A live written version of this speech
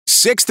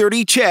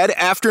6:30 CHED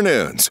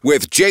Afternoons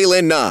with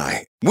Jaylen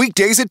Nye.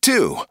 Weekdays at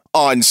 2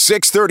 on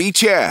 6:30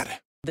 CHED.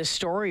 The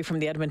story from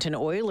the Edmonton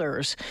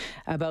Oilers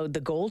about the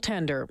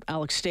goaltender,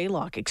 Alex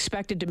Stalock,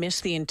 expected to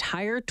miss the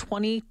entire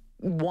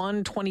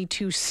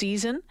 21-22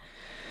 season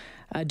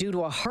due to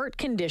a heart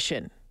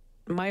condition,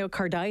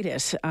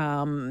 myocarditis,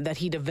 that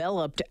he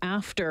developed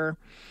after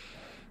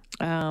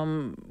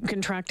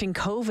contracting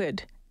COVID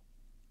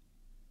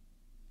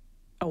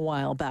a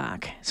while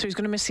back. So he's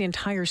going to miss the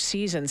entire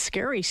season.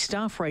 Scary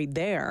stuff right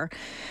there.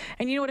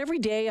 And you know what? Every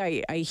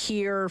day I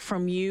hear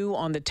from you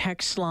on the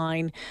text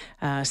line,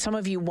 some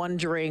of you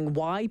wondering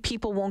why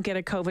people won't get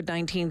a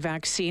COVID-19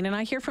 vaccine. And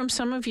I hear from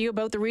some of you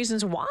about the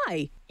reasons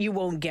why you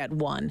won't get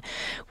one.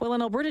 Well,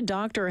 an Alberta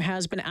doctor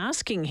has been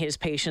asking his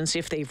patients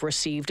if they've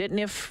received it,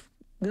 and if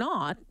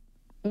not,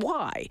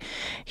 why?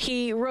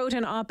 He wrote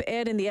an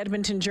op-ed in the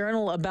Edmonton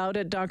Journal about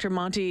it. Dr.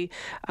 Monty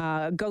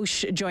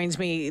Ghosh joins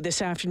me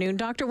this afternoon.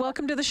 Doctor,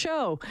 welcome to the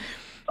show.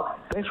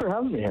 Thanks for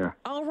having me here.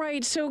 All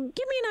right, so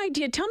give me an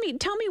idea. Tell me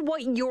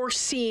what you're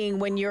seeing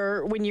when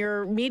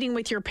you're meeting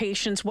with your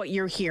patients, what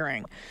you're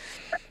hearing.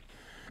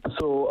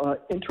 So,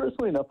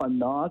 interestingly enough, I'm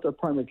not a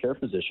primary care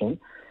physician,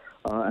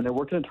 and I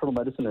work in internal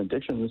medicine and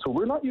addiction. So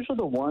we're not usually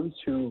the ones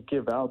who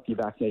give out the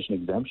vaccination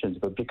exemptions,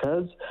 but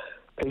because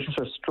patients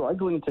are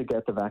struggling to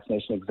get the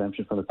vaccination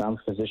exemption from the family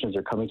physicians,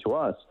 are coming to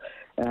us.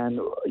 And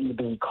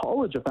the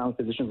College of Family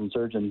Physicians and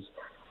Surgeons,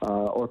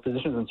 or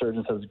Physicians and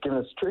Surgeons, has given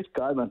us strict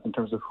guidelines in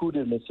terms of who to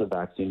administer the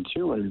vaccine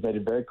to, and we've made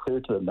it very clear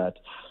to them that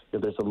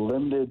there's a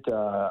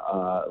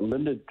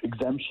limited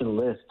exemption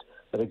list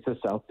that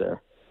exists out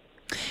there.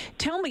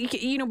 Tell me,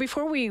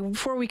 before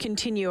we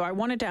continue, I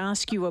wanted to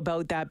ask you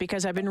about that,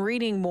 because I've been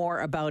reading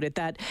more about it,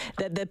 that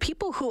the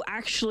people who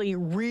actually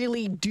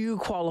really do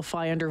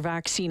qualify under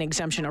vaccine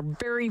exemption are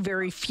very,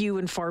 very few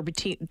and far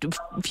between.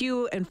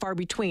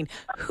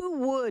 Who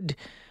would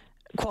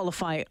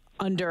qualify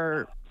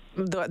under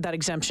that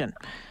exemption?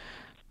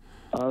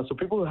 So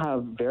people who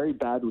have very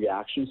bad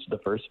reactions to the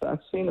first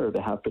vaccine, or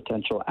they have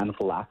potential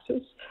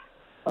anaphylaxis,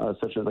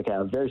 such as like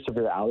a very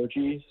severe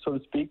allergy, so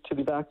to speak, to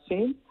the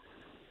vaccine.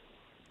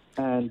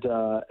 And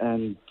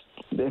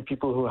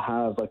people who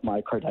have like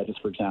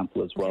myocarditis, for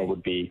example, as well,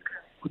 would be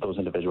those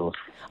individuals.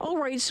 All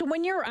right. So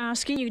when you're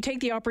asking, you take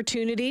the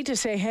opportunity to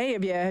say, "Hey,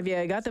 have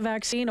you got the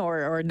vaccine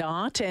or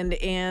not?" And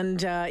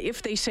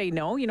if they say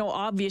no,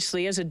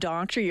 obviously as a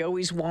doctor, you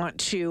always want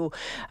to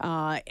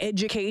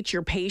educate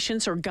your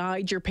patients or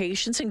guide your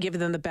patients and give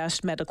them the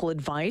best medical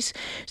advice.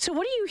 So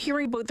what are you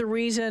hearing about the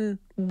reason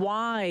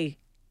why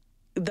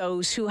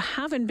those who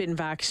haven't been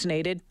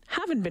vaccinated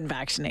haven't been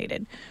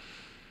vaccinated?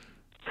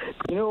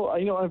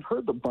 I've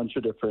heard a bunch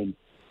of different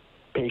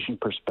patient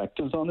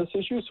perspectives on this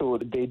issue. So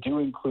they do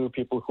include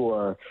people who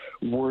are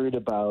worried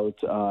about,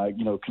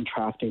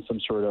 contracting some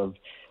sort of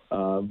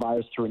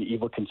virus through an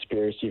evil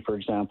conspiracy, for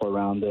example,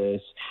 around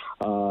this,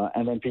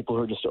 and then people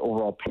who are just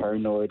overall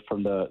paranoid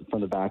from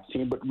the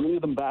vaccine. But really,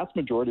 the vast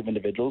majority of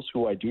individuals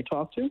who I do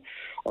talk to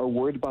are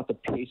worried about the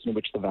pace in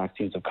which the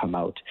vaccines have come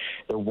out.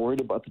 They're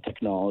worried about the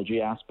technology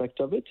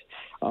aspect of it,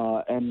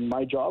 and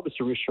my job is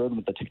to reassure them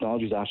that the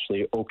technology is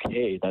actually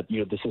okay. That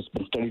this has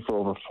been studied for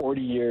over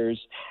 40 years.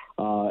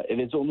 It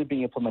is only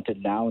being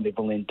implemented now, and they've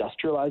only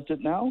industrialized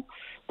it now.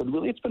 But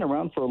really, it's been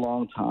around for a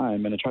long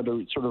time, and I try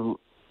to sort of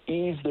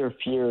ease their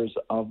fears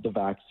of the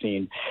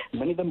vaccine.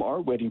 Many of them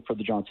are waiting for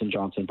the Johnson &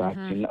 Johnson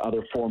vaccine and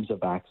other forms of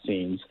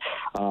vaccines.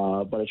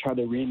 But I try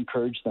to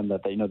re-encourage them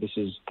that this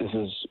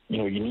is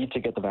you need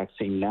to get the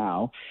vaccine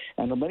now.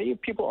 And many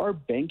people are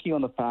banking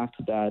on the fact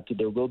that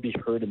there will be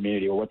herd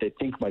immunity, or what they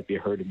think might be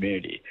herd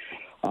immunity.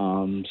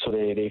 So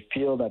they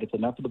feel that if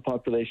enough of the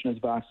population is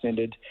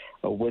vaccinated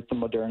with the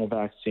Moderna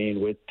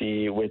vaccine, with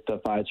the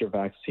Pfizer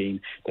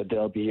vaccine, that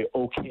they'll be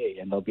okay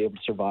and they'll be able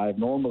to survive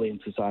normally in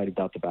society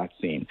without the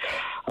vaccine.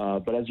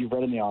 But as you've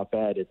read in the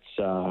op-ed,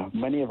 it's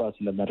many of us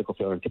in the medical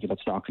field are thinking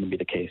that's not going to be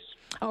the case.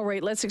 All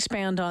right, let's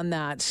expand on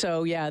that.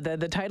 So,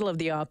 the title of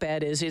the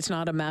op-ed is "It's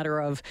not a matter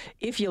of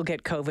if you'll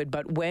get COVID,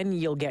 but when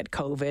you'll get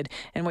COVID."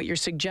 And what you're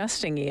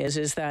suggesting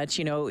is that,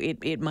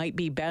 it might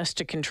be best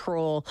to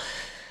control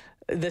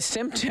the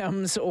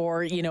symptoms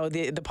or,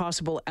 the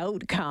possible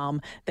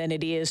outcome than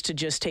it is to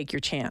just take your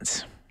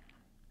chance.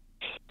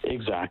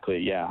 Exactly,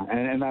 yeah.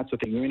 And that's the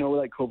thing. We know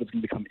that COVID's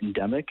going to become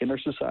endemic in our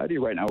society.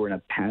 Right now we're in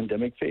a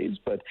pandemic phase,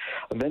 but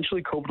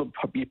eventually COVID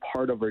will be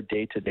part of our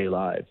day-to-day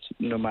lives,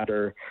 no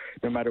matter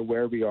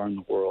where we are in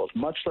the world,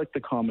 much like the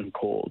common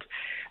cold.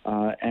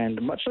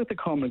 And much like the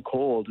common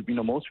cold,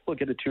 most people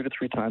get it 2 to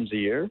 3 times a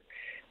year.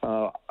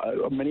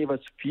 Many of us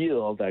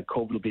feel that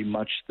COVID will be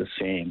much the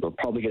same. We'll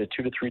probably get it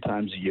 2 to 3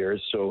 times a year.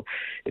 So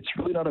it's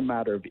really not a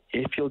matter of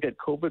if you'll get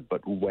COVID,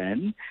 but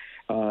when.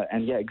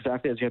 And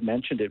exactly as you have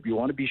mentioned it, we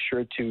want to be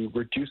sure to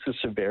reduce the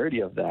severity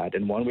of that.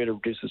 And one way to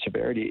reduce the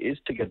severity is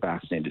to get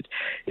vaccinated,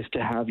 is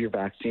to have your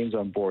vaccines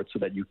on board so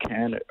that you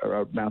can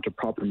mount a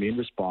proper immune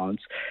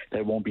response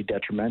that won't be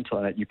detrimental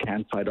and that you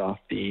can fight off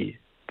the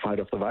fight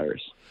off the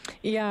virus.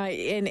 Yeah,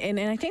 and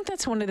I think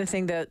that's one of the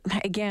things that,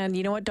 again,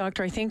 you know what,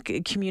 Doctor, I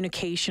think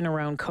communication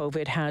around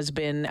COVID has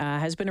been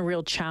a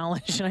real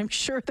challenge, and I'm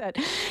sure that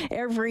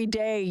every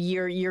day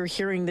you're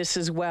hearing this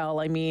as well.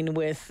 I mean,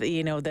 with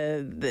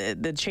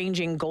the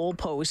changing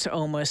goalposts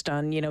almost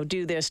on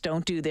do this,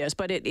 don't do this,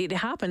 but it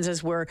happens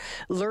as we're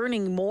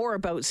learning more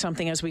about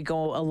something as we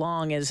go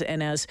along, as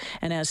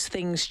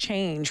things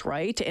change,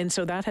 right? And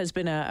so that has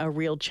been a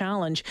real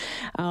challenge.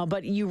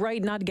 But you're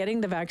right, not getting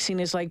the vaccine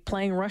is like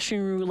playing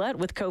Russian roulette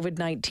with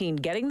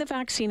COVID-19. Getting the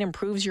vaccine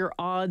improves your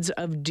odds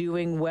of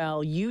doing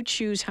well. You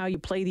choose how you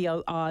play the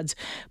odds,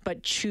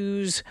 but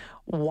choose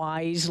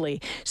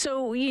wisely.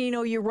 So,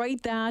 you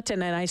write that,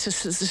 and then I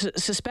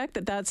suspect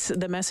that that's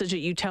the message that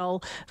you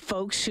tell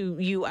folks who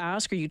you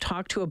ask or you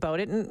talk to about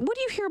it. And what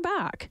do you hear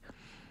back?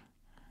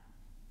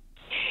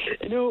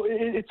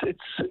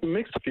 It's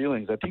mixed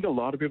feelings. I think a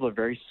lot of people are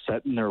very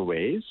set in their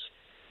ways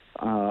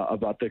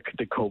about the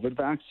COVID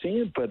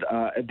vaccine, but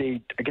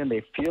they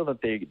feel that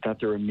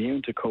they're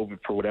immune to COVID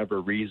for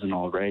whatever reason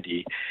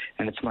already,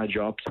 and it's my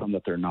job to tell them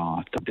that they're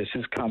not. This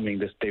is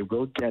coming. They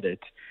will get it,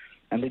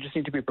 and they just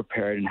need to be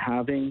prepared.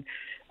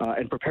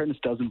 And preparedness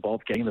does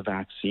involve getting the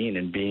vaccine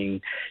and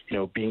being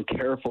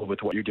careful with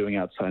what you're doing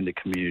outside in the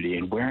community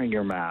and wearing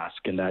your mask.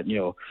 And that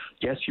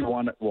yes, you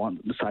want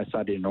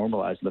society to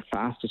normalize. And the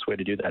fastest way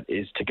to do that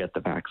is to get the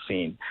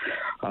vaccine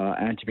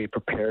and to be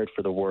prepared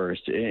for the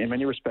worst. In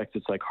many respects,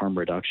 it's like harm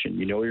reduction.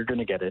 You're going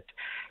to get it.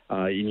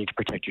 You need to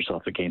protect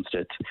yourself against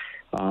it,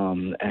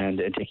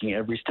 and taking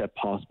every step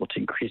possible to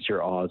increase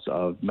your odds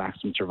of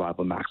maximum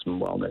survival, maximum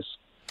wellness.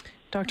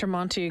 Dr.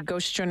 Monty,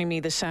 Ghosh joining me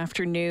this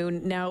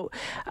afternoon. Now,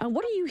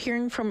 what are you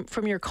hearing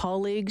from your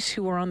colleagues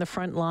who are on the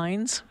front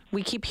lines?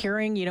 We keep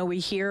hearing,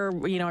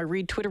 I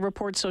read Twitter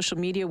reports, social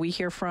media, we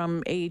hear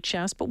from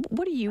AHS, but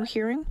what are you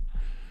hearing?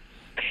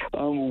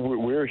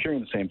 We're hearing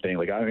the same thing.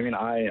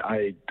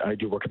 I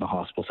do work in the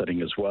hospital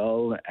setting as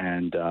well,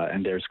 and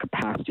there's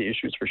capacity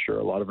issues for sure.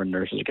 A lot of our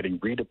nurses are getting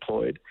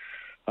redeployed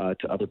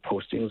to other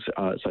postings,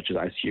 such as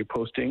ICU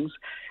postings.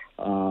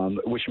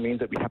 Which means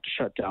that we have to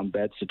shut down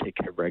beds to take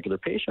care of regular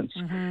patients.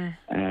 Mm-hmm.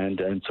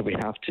 And so we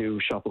have to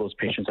shuffle those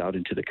patients out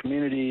into the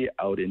community,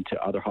 out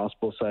into other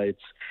hospital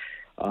sites.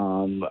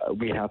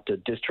 We have to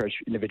discharge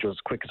individuals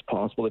as quick as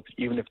possible.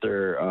 Even if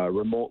they're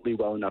remotely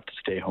well enough to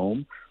stay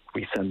home,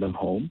 we send them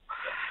home.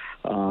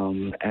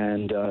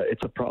 And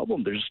it's a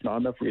problem. There's just not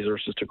enough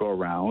resources to go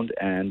around,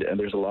 and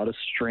there's a lot of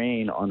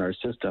strain on our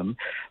system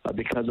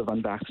because of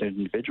unvaccinated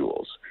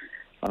individuals.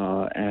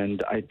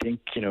 And I think,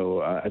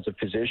 as a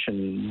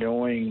physician,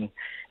 knowing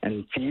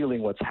and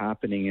feeling what's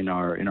happening in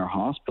our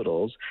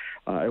hospitals,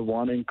 I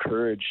want to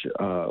encourage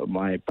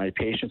my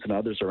patients and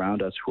others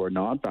around us who are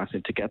not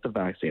vaccinated to get the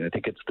vaccine. I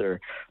think it's their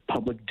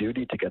public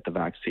duty to get the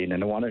vaccine,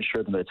 and I want to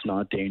ensure them that it's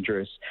not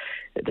dangerous.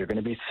 They're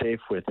going to be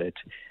safe with it,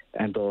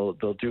 and they'll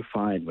do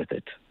fine with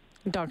it.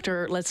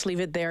 Doctor, let's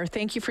leave it there.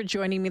 Thank you for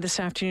joining me this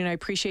afternoon. I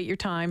appreciate your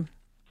time.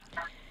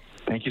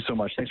 Thank you so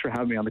much. Thanks for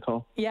having me on the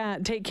call. Yeah,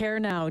 take care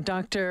now.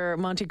 Dr.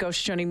 Monty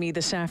Ghosh joining me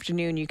this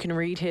afternoon. You can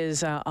read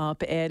his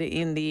op-ed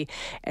in the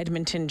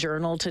Edmonton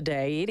Journal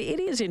today. It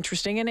is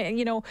interesting,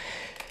 and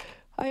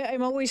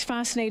I'm always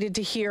fascinated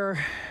to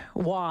hear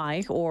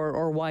why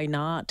or why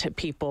not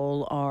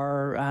people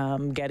are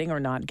getting or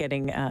not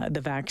getting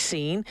the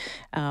vaccine.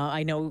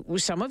 I know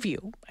some of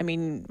you, I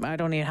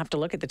don't even have to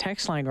look at the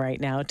text line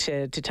right now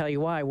to tell you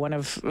why. One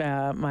of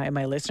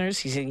my listeners,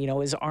 he said,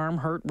 his arm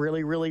hurt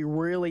really, really,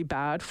 really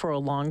bad for a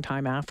long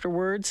time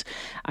afterwards.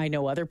 I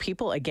know other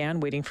people, again,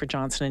 waiting for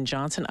Johnson &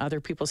 Johnson,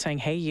 other people saying,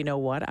 hey, you know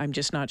what, I'm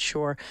just not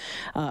sure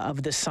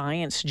of the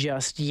science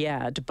just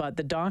yet. But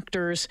the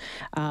doctors,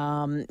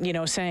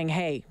 saying,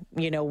 hey,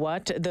 you know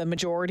what, the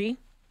majority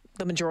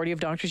of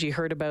doctors, you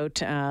heard about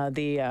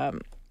the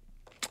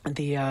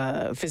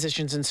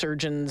Physicians and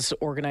Surgeons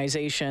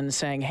Organization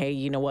saying, hey,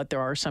 you know what, there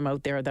are some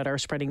out there that are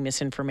spreading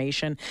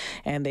misinformation,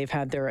 and they've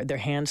had their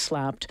hands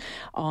slapped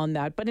on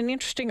that. But an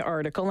interesting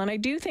article, and I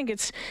do think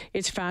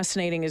it's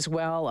fascinating as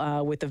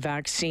well with the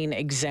vaccine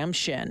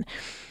exemption.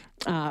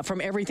 From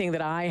everything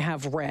that I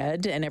have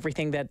read and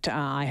everything that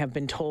I have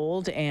been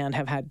told and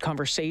have had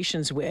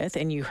conversations with,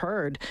 and you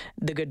heard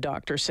the good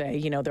doctor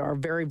say, there are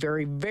very,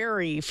 very,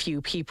 very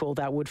few people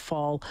that would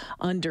fall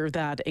under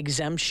that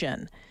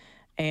exemption.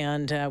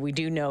 And we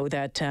do know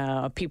that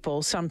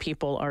some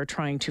people are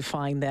trying to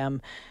find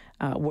them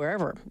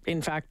wherever.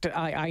 In fact,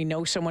 I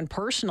know someone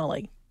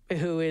personally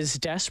who is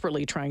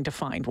desperately trying to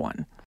find one.